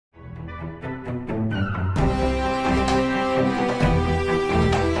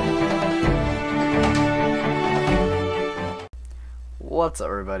What's up,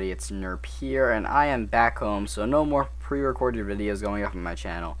 everybody? It's Nerp here, and I am back home, so no more pre-recorded videos going up on my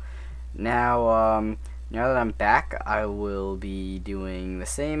channel. Now that I'm back, I will be doing the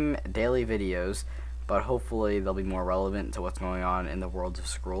same daily videos, but hopefully they'll be more relevant to what's going on in the world of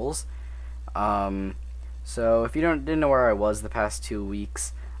Scrolls. So if you didn't know where I was the past 2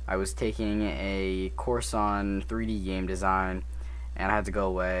 weeks, I was taking a course on 3D game design, and I had to go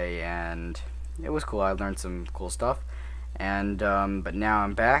away, and it was cool. I learned some cool stuff. And but now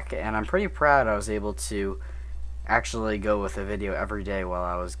I'm back, and I'm pretty proud I was able to actually go with a video every day while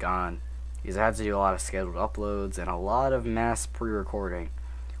I was gone, because I had to do a lot of scheduled uploads and a lot of mass pre-recording,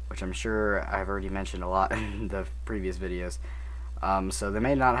 which I'm sure I've already mentioned a lot in the previous videos. So they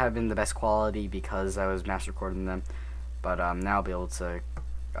may not have been the best quality because I was mass recording them, but now I'll be able to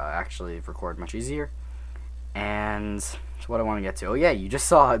actually record much easier. And so what I want to get to, oh yeah, you just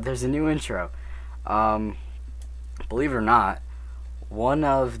saw it, there's a new intro. Believe it or not, one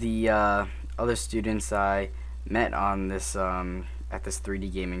of the other students I met on this at this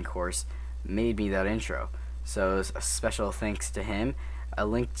 3D gaming course made me that intro. So a special thanks to him. A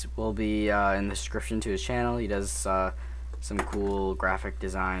link will be in the description to his channel. He does some cool graphic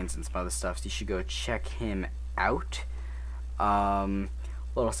designs and some other stuff, so you should go check him out.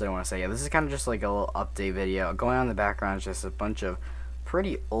 What else do I want to say? Yeah, this is kind of just like a little update video. Going on in the background is just a bunch of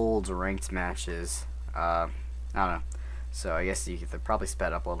pretty old ranked matches. I don't know. So I guess they're probably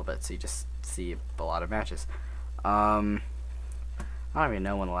sped up a little bit, so you just see a lot of matches. I don't even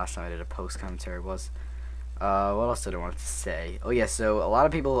know when the last time I did a post commentary was. What else did I want to say? Oh yeah, so a lot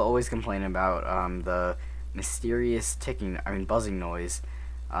of people always complain about the mysterious buzzing noise.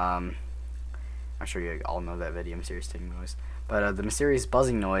 I'm sure you all know that video, mysterious ticking noise. But the mysterious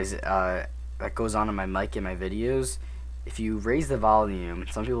buzzing noise that goes on in my mic in my videos, if you raise the volume,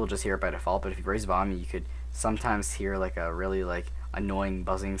 some people just hear it by default, but if you raise the volume, you could sometimes hear like a really annoying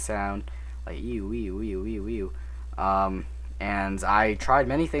buzzing sound, like ew, ew, ew, ew, ew. And I tried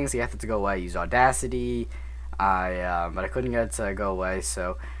many things to get it to go away. I used Audacity, but I couldn't get it to go away.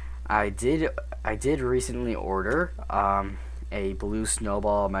 So I did recently order a Blue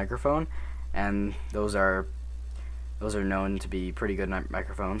Snowball microphone, and those are known to be pretty good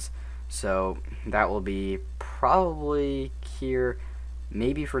microphones. So that will be probably here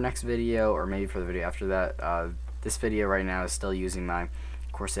maybe for next video, or maybe for the video after that. This video right now is still using my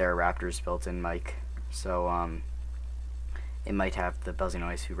Corsair Raptors built-in mic, so it might have the buzzing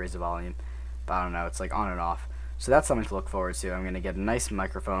noise if you raise the volume, but I don't know, it's like on and off. So that's something to look forward to. I'm going to get a nice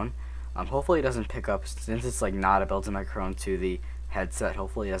microphone. Hopefully it doesn't pick up, since it's like not a built-in microphone to the headset,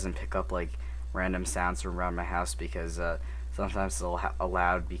 hopefully it doesn't pick up like random sounds from around my house, because sometimes it's a little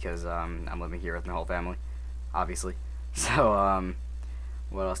loud because I'm living here with my whole family, obviously. So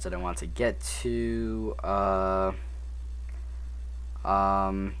what else did I want to get to? Oh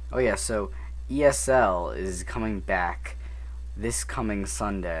yeah, so ESL is coming back this coming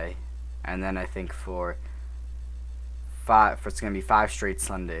Sunday, and then I think it's gonna be 5 straight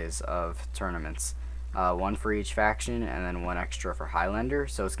Sundays of tournaments, one for each faction, and then one extra for Highlander.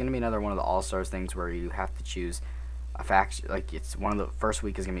 So it's gonna be another one of the All-Stars things where you have to choose a faction. Like, it's one of the first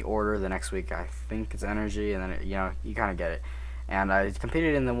week is gonna be Order, the next week I think it's Energy, and then you kind of get it. And I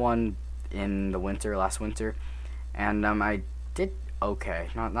competed in the one in the winter, last winter, and I did okay,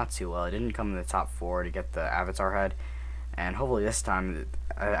 not too well. I didn't come in the top 4 to get the Avatar head, and hopefully this time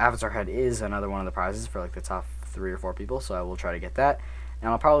Avatar head is another one of the prizes for like the top 3 or 4 people, so I will try to get that, and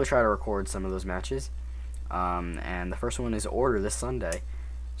I'll probably try to record some of those matches. And the first one is Order this Sunday,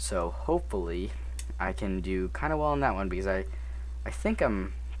 so hopefully I can do kind of well in that one, because I think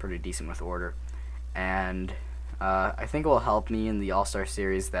I'm pretty decent with Order, and I think it will help me in the All-Star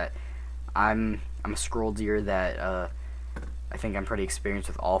Series that I'm a Scroll Deer that I think I'm pretty experienced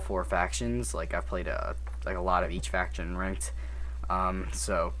with all 4 factions. Like, I've played a lot of each faction ranked,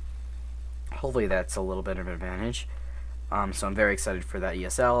 so hopefully that's a little bit of an advantage. So I'm very excited for that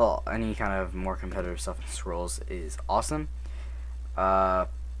ESL. Any kind of more competitive stuff in Scrolls is awesome. Now,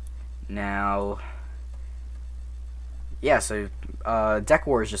 yeah, so Deck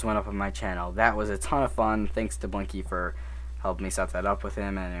Wars just went up on my channel. That was a ton of fun. Thanks to Blinky for helping me set that up with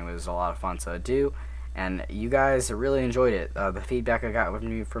him, and it was a lot of fun to do. And you guys really enjoyed it. The feedback I got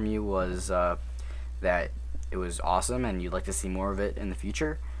from you was that it was awesome, and you'd like to see more of it in the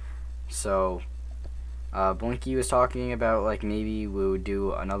future. So Blinky was talking about like maybe we would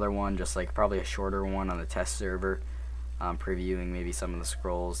do another one, just like probably a shorter one on the test server, previewing maybe some of the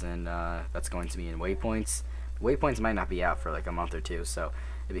Scrolls, and that's going to be in Waypoints. Waypoints might not be out for like a month or 2, so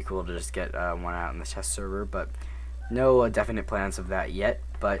it'd be cool to just get one out in the test server, but no definite plans of that yet.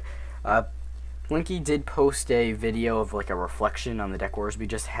 But Blinky did post a video of like a reflection on the deck wars we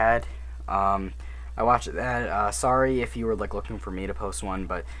just had. I watched that. Sorry if you were like looking for me to post one,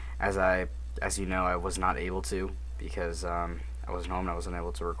 but as you know, I was not able to because I wasn't home and I wasn't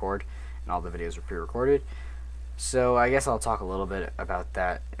able to record, and all the videos were pre-recorded. So I guess I'll talk a little bit about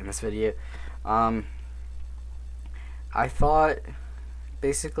that in this video. I thought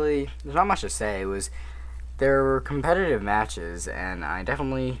basically there's not much to say. There were competitive matches, and I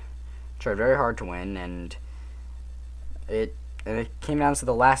definitely tried very hard to win, and it came down to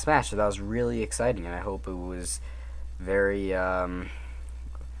the last match, so that was really exciting, and I hope it was very it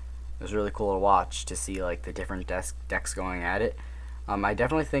was really cool to watch, to see like the different decks going at it. I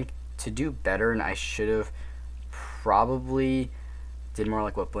definitely think to do better, and I should have probably did more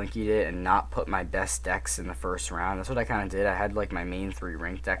like what Blinky did and not put my best decks in the first round. That's what I kind of did. I had like my main 3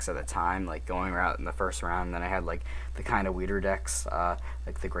 ranked decks at the time, like going out in the first round, and then I had like the kind of weirder decks,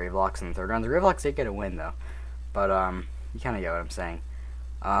 like the Gravelocks in the third round. The Gravelocks did get a win though, but you kind of get what I'm saying.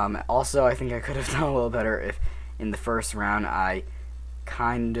 Also, I think I could have done a little better if in the first round I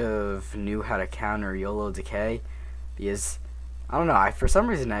kind of knew how to counter YOLO Decay, because I don't know, for some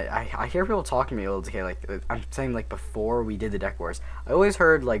reason I hear people talking about YOLO Decay, like I'm saying, like before we did the deck wars. I always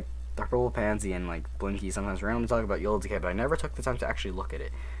heard like the Purple Pansy and like Blinky sometimes randomly talk about YOLO Decay, but I never took the time to actually look at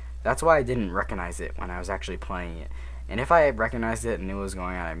it. That's why I didn't recognize it when I was actually playing it. And if I had recognized it and knew what was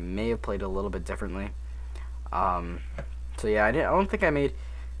going on, I may have played it a little bit differently. So yeah, I don't think I made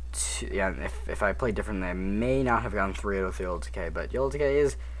yeah, if I played differently, I may not have gone 3-0 with YOLO Decay, but YOLO Decay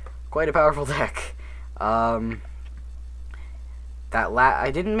is quite a powerful deck. I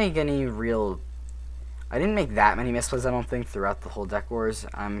didn't make that many misplays, I don't think, throughout the whole deck wars.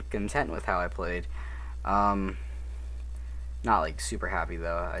 I'm content with how I played. Not like super happy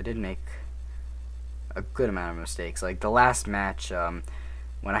though. I did make a good amount of mistakes. Like the last match,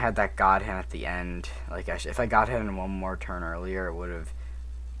 when I had that God Hand at the end, like if I God Hand in one more turn earlier, it would have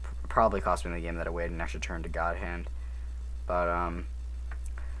probably cost me the game that I waited an extra turn to God Hand. But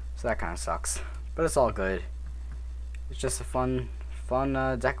so that kind of sucks. But it's all good. It's just a fun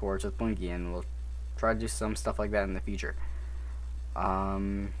deck wars with Blinky, and we'll try to do some stuff like that in the future.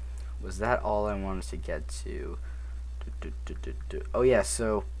 Was that all I wanted to get to? Oh yeah,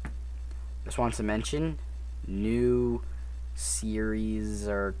 so just wanted to mention new series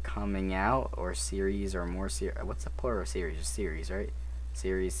are coming out, or series, or more series. What's the plural of series? Just series, right?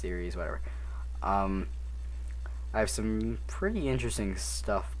 Series, whatever. I have some pretty interesting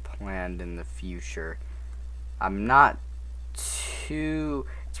stuff planned in the future. I'm not too,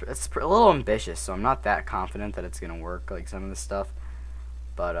 it's a little ambitious, so I'm not that confident that it's gonna work, like some of this stuff,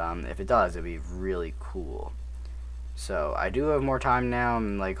 but if it does, it'd be really cool. So I do have more time now.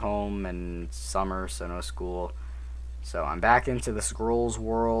 I'm like home and summer, so no school, so I'm back into the Scrolls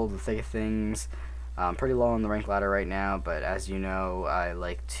world, the thick of things. I'm pretty low on the rank ladder right now, but as you know, I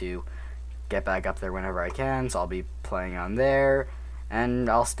like to get back up there whenever I can, so I'll be playing on there. And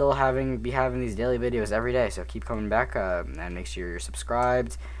I'll still be having these daily videos every day, so keep coming back, and make sure you're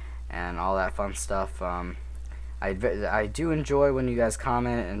subscribed and all that fun stuff. I do enjoy when you guys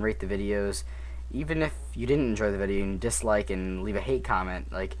comment and rate the videos. Even if you didn't enjoy the video and you dislike and leave a hate comment,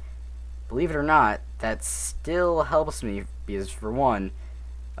 like, believe it or not, that still helps me, because for one,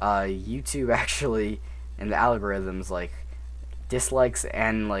 YouTube actually, and the algorithms, like, dislikes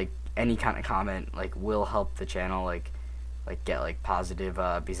and like any kind of comment like will help the channel like get like positive,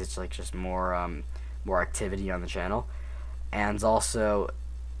 because it's like just more activity on the channel. And also,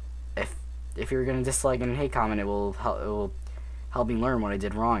 if you're gonna dislike and hate comment, it will help me learn what I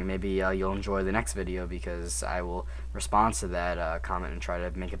did wrong. Maybe you'll enjoy the next video, because I will respond to that comment and try to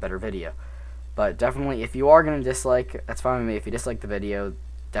make a better video. But definitely, if you are gonna dislike, that's fine with me. If you dislike the video,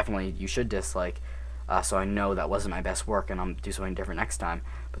 definitely you should dislike, so I know that wasn't my best work and I'll do something different next time.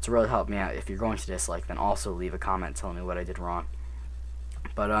 But to really help me out, if you're going to dislike, then also leave a comment telling me what I did wrong.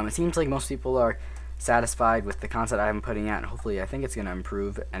 But it seems like most people are satisfied with the content I'm putting out, and hopefully I think it's going to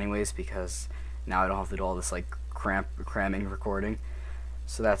improve anyways, because now I don't have to do all this like cramming recording.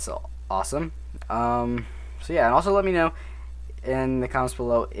 So that's awesome. So yeah, and also let me know in the comments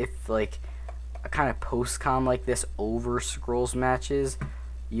below if like a kind of post-com like this over Scrolls matches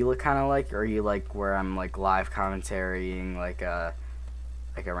you look kind of like, or you like where I'm like live commentarying like a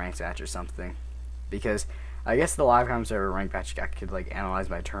ranked match or something. Because I guess the live commentary of a ranked match, I could like analyze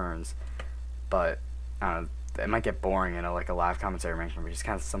my turns, but I don't know, it might get boring in like a live commentary ranked match. Just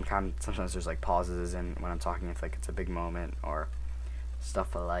kind of sometimes there's like pauses, and when I'm talking, if like it's a big moment or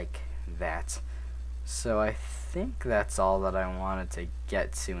stuff like that. So I think that's all that I wanted to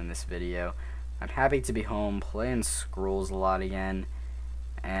get to in this video. I'm happy to be home playing Scrolls a lot again,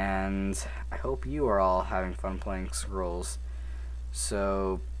 and I hope you are all having fun playing Scrolls.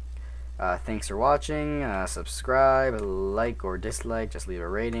 So thanks for watching. Subscribe, like or dislike, just leave a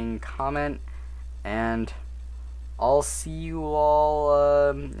rating, comment, and I'll see you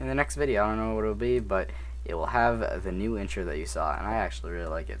all in the next video. I don't know what it'll be, but it will have the new intro that you saw, and I actually really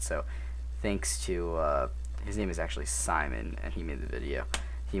like it. So thanks to his name is actually Simon, and he made the video.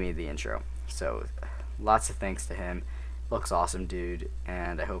 He made the intro. So lots of thanks to him. Looks awesome, dude,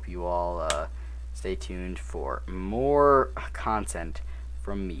 and I hope you all stay tuned for more content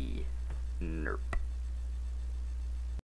from me. Nerp.